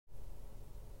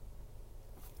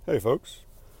Hey folks,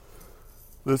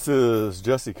 this is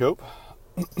Jesse Cope,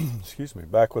 excuse me,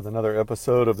 back with another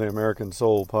episode of the American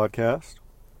Soul Podcast.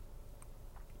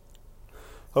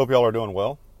 Hope y'all are doing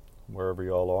well, wherever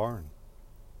y'all are, and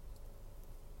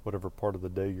whatever part of the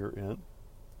day you're in.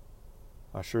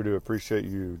 I sure do appreciate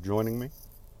you joining me,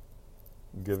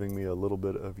 giving me a little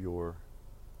bit of your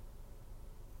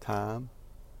time.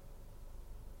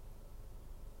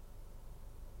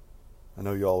 I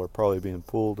know y'all are probably being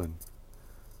pulled in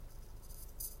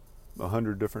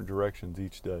 100 different directions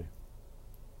each day.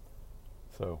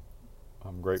 So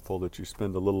I'm grateful that you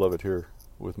spend a little of it here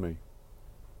with me.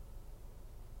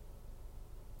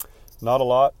 Not a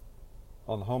lot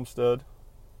on the homestead.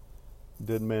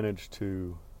 Did manage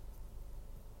to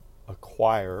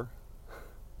acquire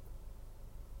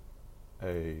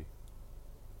a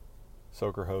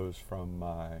soaker hose from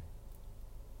my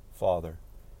father.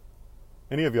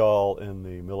 Any of y'all in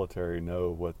the military know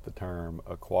what the term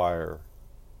acquire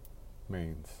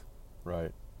means,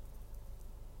 right?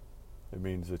 It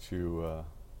means that you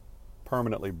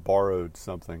permanently borrowed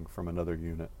something from another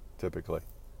unit, typically.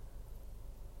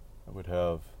 I would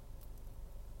have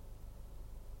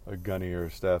a gunny or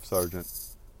a staff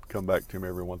sergeant come back to me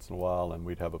every once in a while, and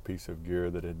we'd have a piece of gear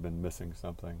that had been missing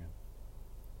something, and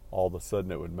all of a sudden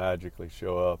it would magically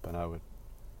show up, and I would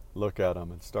look at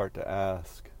them and start to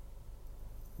ask,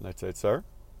 and they'd say, sir,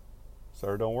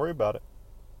 don't worry about it.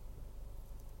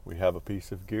 We have a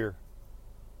piece of gear.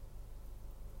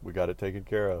 We got it taken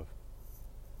care of.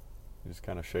 You just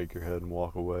kind of shake your head and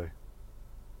walk away.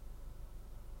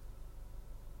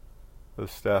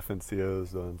 Those staff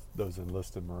NCOs, those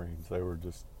enlisted Marines, they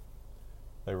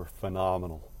were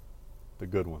phenomenal. The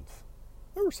good ones.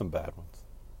 There were some bad ones.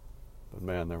 But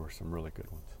man, there were some really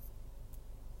good ones.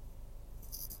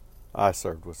 I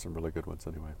served with some really good ones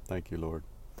anyway. Thank you, Lord.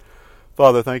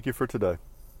 Father, thank you for today.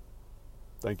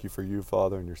 Thank you for you,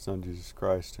 Father, and your Son, Jesus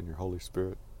Christ, and your Holy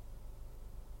Spirit.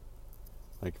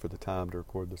 Thank you for the time to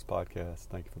record this podcast.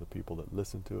 Thank you for the people that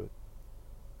listen to it,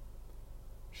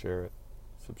 share it,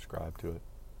 subscribe to it.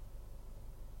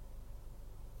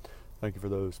 Thank you for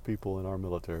those people in our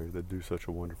military that do such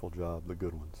a wonderful job, the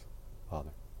good ones,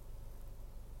 Father,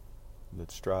 that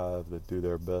strive, that do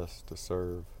their best to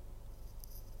serve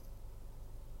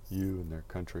you and their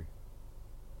country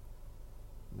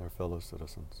and their fellow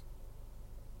citizens.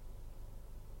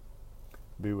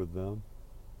 Be with them.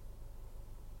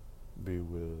 Be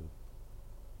with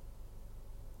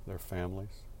their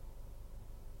families.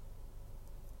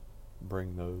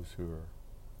 Bring those who are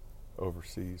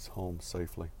overseas home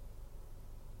safely.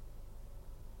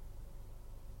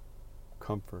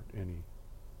 Comfort any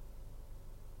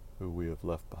who we have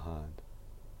left behind.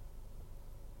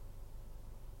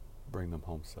 Bring them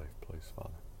home safe, please,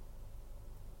 Father.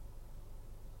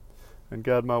 And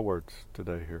guide my words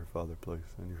today here, Father,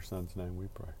 please. In your Son's name we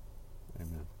pray.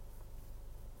 Amen.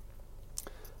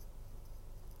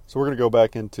 So we're going to go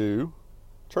back into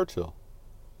Churchill.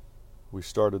 We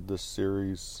started this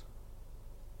series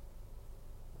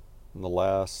in the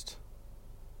last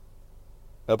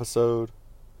episode.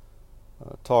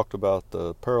 Talked about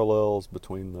the parallels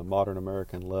between the modern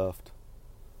American left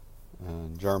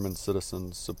and German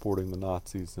citizens supporting the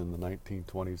Nazis in the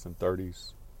 1920s and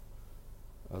 30s,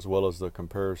 as well as the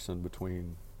comparison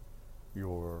between a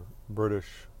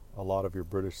lot of your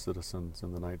British citizens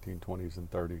in the 1920s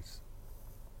and 30s,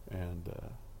 and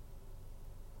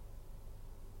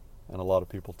a lot of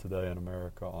people today in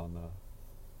America on the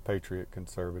patriot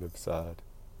conservative side.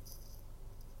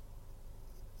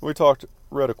 We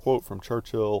read a quote from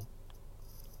Churchill,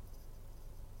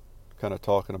 kind of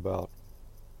talking about,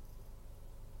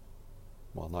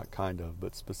 well, not kind of,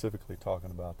 but specifically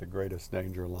talking about the greatest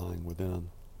danger lying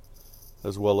within,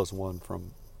 as well as one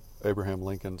from Abraham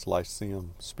Lincoln's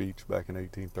Lyceum speech back in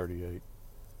 1838.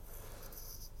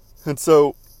 And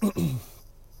so,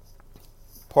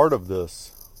 part of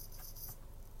this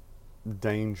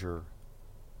danger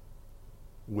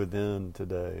within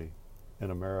today in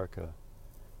America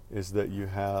is that you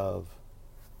have,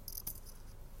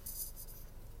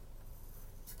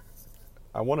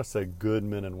 I want to say good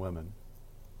men and women,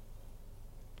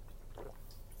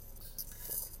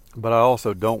 but I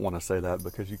also don't want to say that,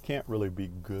 because you can't really be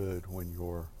good when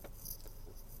you're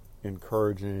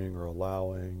encouraging or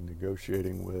allowing,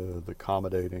 negotiating with,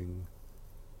 accommodating,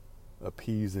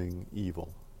 appeasing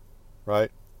evil,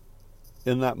 right?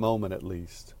 In that moment, at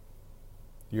least,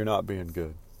 you're not being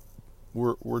good.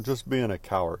 We're just being a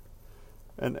coward.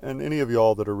 And any of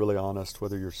y'all that are really honest,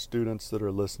 whether you're students that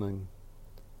are listening,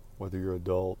 whether you're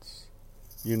adults,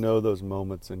 you know those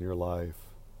moments in your life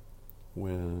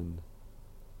when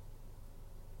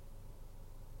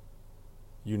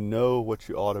You know what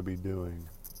you ought to be doing,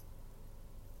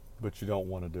 but you don't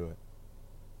want to do it.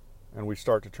 And we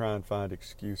start to try and find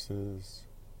excuses,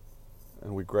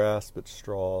 and we grasp at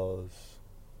straws,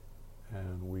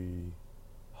 and we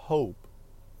hope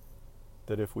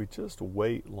that if we just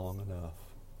wait long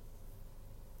enough,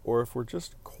 or if we're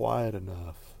just quiet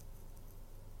enough,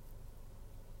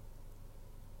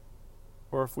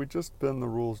 or if we just bend the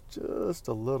rules just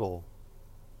a little,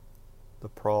 the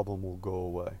problem will go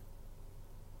away.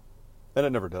 And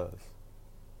it never does.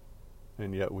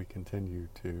 And yet we continue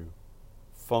to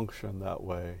function that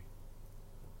way.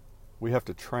 We have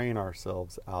to train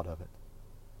ourselves out of it.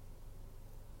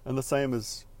 And the same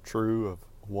is true of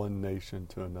one nation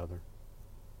to another.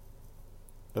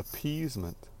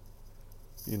 Appeasement,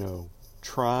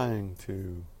 trying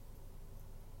to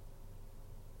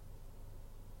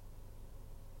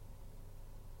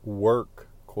work,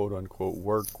 quote unquote,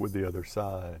 work with the other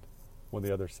side when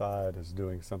the other side is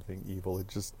doing something evil.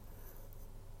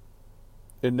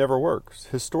 It never works.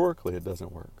 Historically, it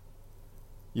doesn't work.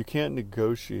 You can't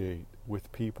negotiate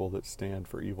with people that stand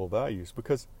for evil values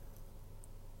because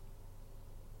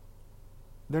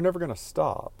they're never going to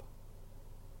stop.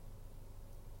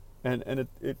 And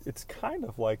it's kind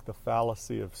of like the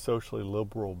fallacy of socially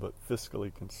liberal but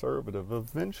fiscally conservative.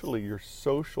 Eventually, your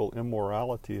social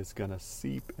immorality is going to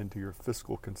seep into your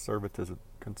fiscal conservatism.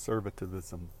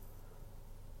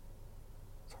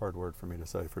 It's a hard word for me to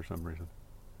say for some reason.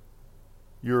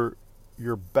 Your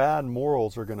bad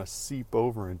morals are going to seep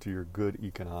over into your good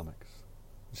economics.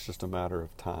 It's just a matter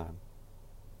of time.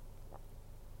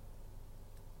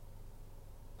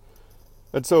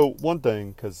 And so one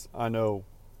thing, because I know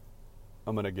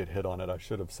I'm going to get hit on it. I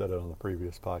should have said it on the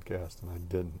previous podcast, and I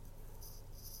didn't.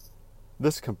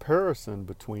 This comparison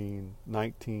between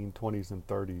 1920s and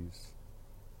 30s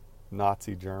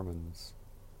Nazi Germans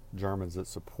that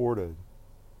supported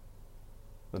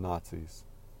the Nazis,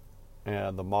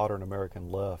 and the modern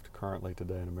American left currently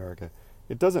today in America,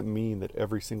 it doesn't mean that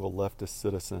every single leftist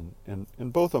citizen in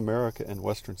both America and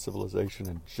Western civilization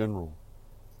in general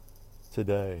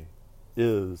today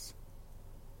is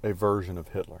a version of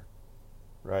Hitler.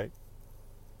 Right?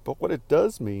 But what it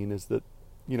does mean is that,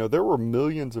 there were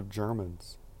millions of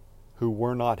Germans who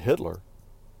were not Hitler,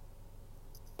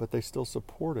 but they still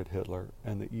supported Hitler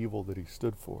and the evil that he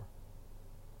stood for,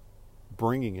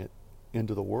 bringing it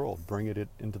into the world, bringing it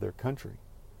into their country.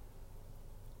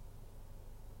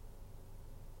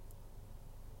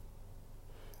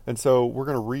 And so we're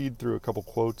going to read through a couple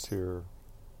quotes here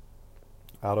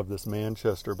out of this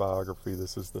Manchester biography.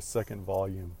 This is the second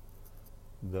volume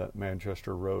that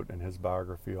Manchester wrote in his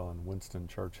biography on Winston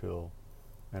Churchill,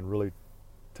 and really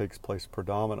takes place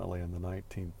predominantly in the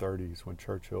 1930s when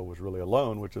Churchill was really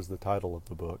alone, which is the title of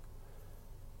the book,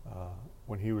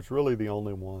 when he was really the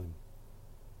only one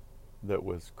that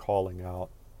was calling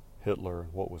out Hitler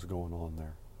and what was going on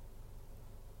there.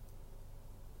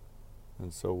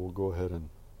 And so we'll go ahead and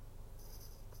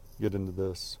get into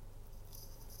this.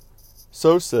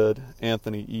 So said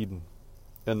Anthony Eden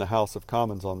in the House of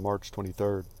Commons on March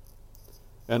 23rd,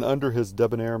 and under his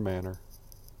debonair manner,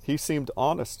 he seemed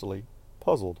honestly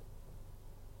puzzled.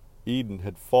 Eden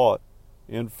had fought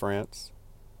in France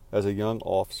as a young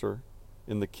officer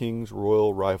in the King's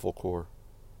Royal Rifle Corps.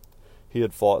 He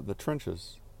had fought in the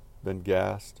trenches, been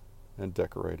gassed and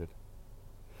decorated.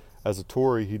 As a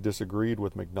Tory, he disagreed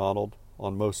with MacDonald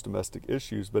on most domestic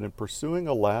issues, but in pursuing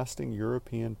a lasting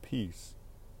European peace,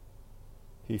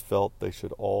 he felt they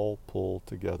should all pull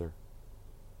together.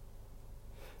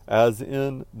 As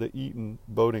in the Eton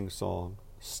boating song,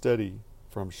 steady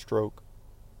from stroke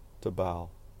to bow.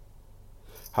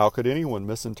 How could anyone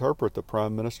misinterpret the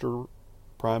Prime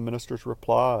Minister's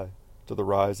reply to the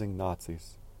rising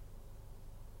Nazis?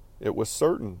 It was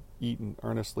certain, Eton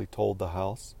earnestly told the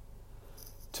House,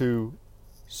 to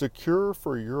secure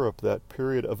for Europe that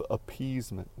period of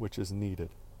appeasement which is needed.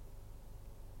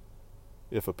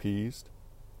 If appeased,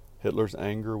 Hitler's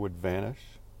anger would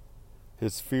vanish,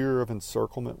 his fear of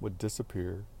encirclement would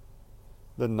disappear,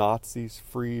 the Nazis,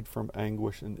 freed from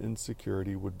anguish and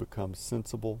insecurity, would become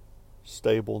sensible,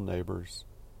 stable neighbors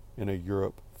in a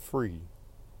Europe free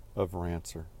of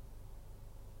rancour.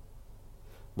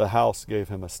 The House gave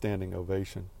him a standing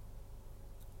ovation.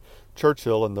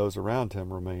 Churchill and those around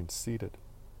him remained seated.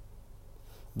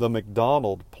 The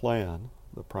MacDonald Plan,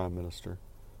 the Prime Minister,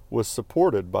 was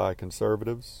supported by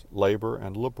conservatives, Labour,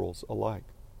 and Liberals alike.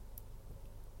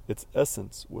 Its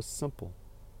essence was simple.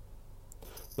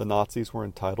 The Nazis were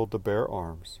entitled to bear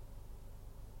arms.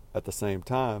 At the same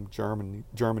time,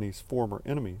 Germany's former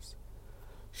enemies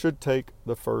should take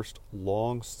the first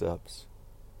long steps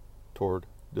toward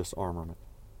disarmament.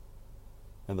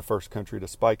 and the first country to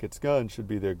spike its gun should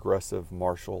be the aggressive,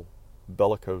 martial,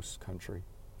 bellicose country,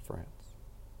 France.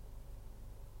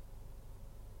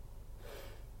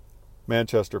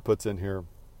 Manchester puts in here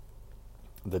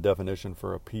the definition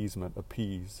for appeasement: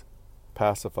 appease,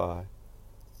 pacify,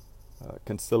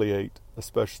 conciliate,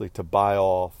 especially to buy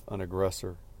off an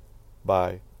aggressor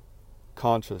by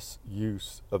conscious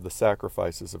use of the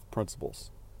sacrifices of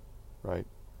principles, right?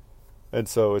 And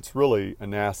so it's really a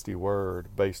nasty word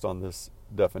based on this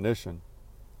definition.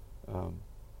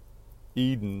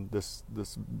 Eden, this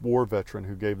war veteran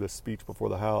who gave this speech before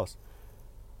the House,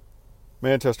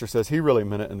 Manchester says he really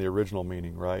meant it in the original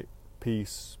meaning, right?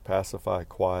 Peace, pacify,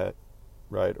 quiet,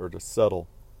 right? Or to settle.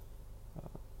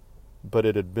 But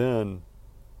it had been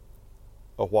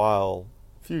a while,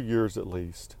 a few years at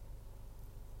least,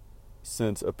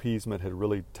 since appeasement had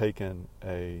really taken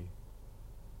a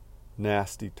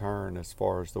nasty turn as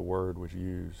far as the word was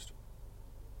used.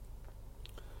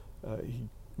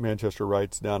 Manchester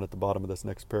writes down at the bottom of this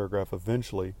next paragraph,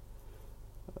 eventually,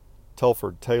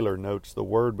 Telford Taylor notes the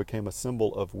word became a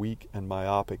symbol of weak and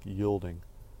myopic yielding,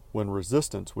 when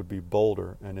resistance would be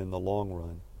bolder and in the long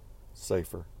run,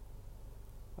 safer.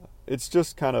 It's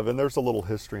just kind of, and there's a little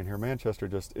history in here. Manchester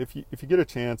just, if you get a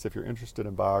chance, if you're interested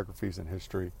in biographies and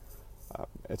history,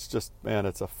 it's just, man,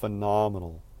 it's a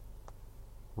phenomenal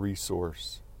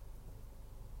resource.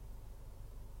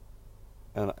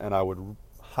 And I would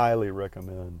highly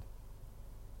recommend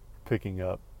picking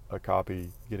up a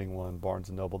copy, getting one, Barnes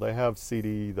 & Noble. They have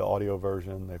CD, the audio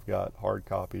version. They've got hard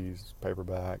copies,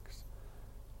 paperbacks,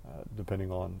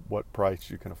 depending on what price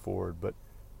you can afford. But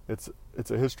it's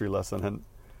a history lesson.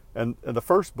 And the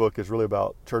first book is really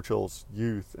about Churchill's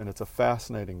youth, and it's a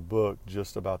fascinating book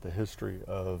just about the history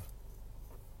of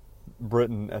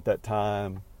Britain at that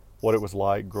time, what it was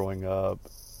like growing up,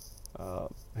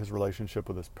 his relationship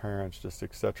with his parents, just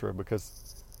etc.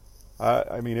 Because,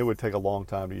 I mean, it would take a long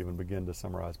time to even begin to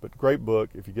summarize. But great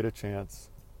book. If you get a chance,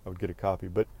 I would get a copy.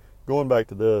 But going back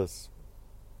to this,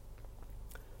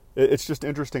 it's just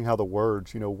interesting how the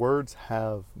words, words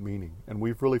have meaning. And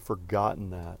we've really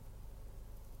forgotten that.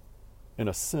 In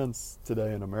a sense,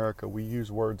 today in America, we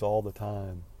use words all the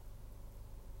time.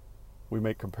 We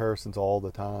make comparisons all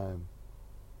the time.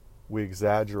 We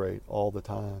exaggerate all the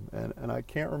time. And I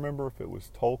can't remember if it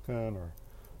was Tolkien or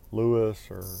Lewis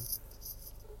or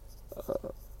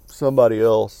somebody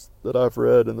else that I've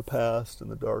read in the past in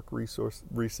the dark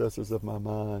recesses of my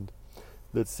mind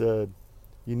that said,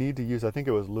 you need to use, I think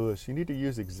it was Lewis, you need to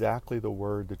use exactly the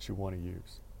word that you want to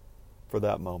use for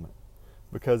that moment.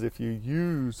 Because if you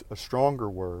use a stronger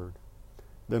word,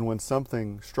 then when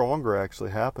something stronger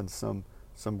actually happens,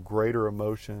 some greater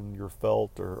emotion you're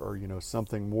felt or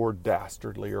something more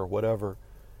dastardly or whatever,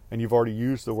 and you've already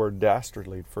used the word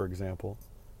dastardly, for example,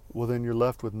 well, then you're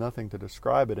left with nothing to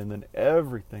describe it, and then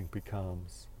everything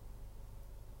becomes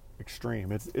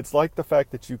extreme. It's like the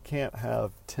fact that you can't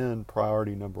have 10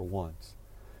 priority number ones.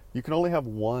 You can only have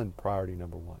one priority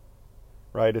number one,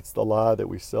 right? It's the lie that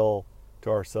we sell to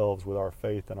ourselves with our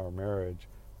faith and our marriage.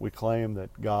 We claim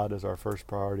that God is our first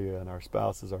priority and our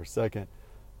spouse is our second,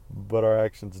 but our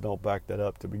actions don't back that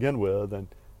up to begin with, and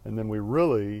then we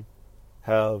really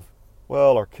have,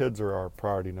 well, our kids are our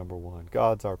priority number one,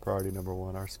 God's our priority number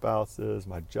one, our spouse is,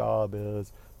 my job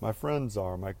is, my friends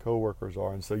are, my coworkers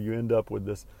are, and so you end up with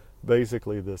this,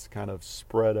 basically this kind of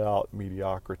spread out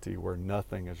mediocrity where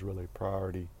nothing is really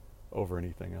priority over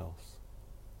anything else.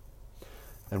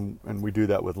 And we do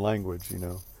that with language,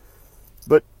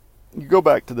 But you go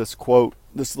back to this quote,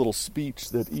 this little speech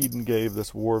that Eden gave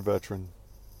this war veteran,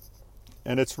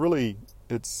 and it's pretty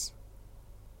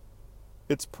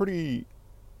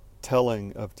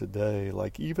telling of today.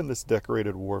 Like, even this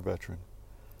decorated war veteran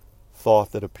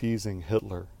thought that appeasing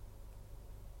Hitler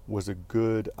was a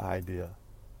good idea.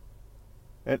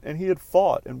 And he had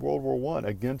fought in World War I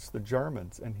against the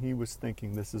Germans, and he was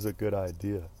thinking this is a good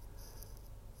idea.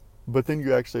 But then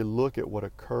you actually look at what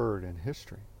occurred in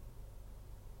history.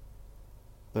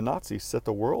 The Nazis set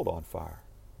the world on fire.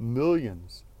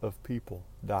 Millions of people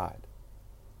died.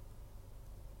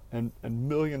 And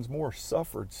millions more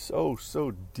suffered so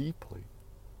deeply.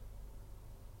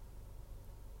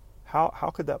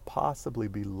 How could that possibly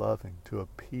be loving, to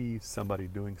appease somebody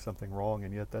doing something wrong?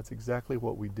 And yet that's exactly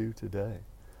what we do today.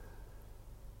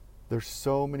 There's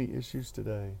so many issues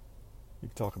today. You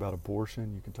can talk about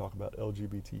abortion, you can talk about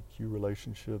LGBTQ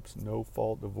relationships,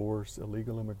 no-fault divorce,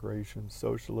 illegal immigration,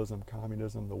 socialism,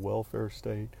 communism, the welfare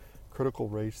state, critical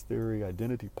race theory,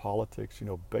 identity politics,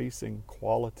 basing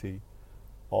quality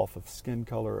off of skin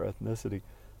color or ethnicity.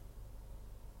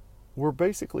 We're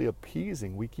basically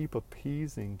appeasing. We keep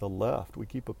appeasing the left. We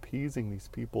keep appeasing these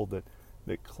people that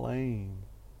that claim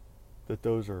that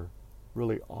those are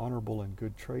really honorable and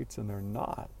good traits, and they're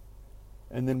not.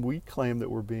 And then we claim that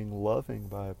we're being loving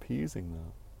by appeasing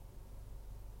them.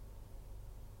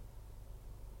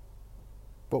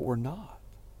 But we're not.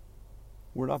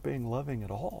 We're not being loving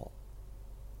at all.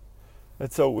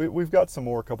 And so we've got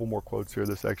a couple more quotes here.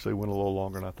 This actually went a little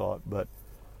longer than I thought, but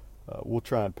we'll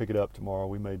try and pick it up tomorrow.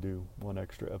 We may do one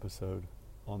extra episode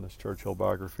on this Churchill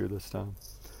biography this time.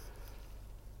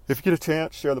 If you get a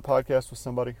chance, share the podcast with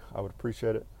somebody. I would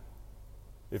appreciate it.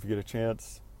 If you get a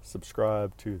chance,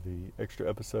 subscribe to the extra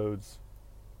episodes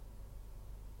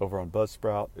over on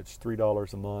Buzzsprout. It's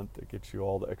 $3 a month. It gets you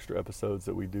all the extra episodes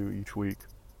that we do each week.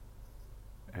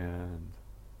 And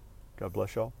God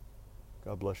bless y'all.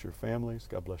 God bless your families.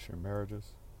 God bless your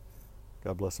marriages.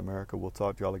 God bless America. We'll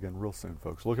talk to y'all again real soon,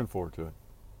 folks. Looking forward to it.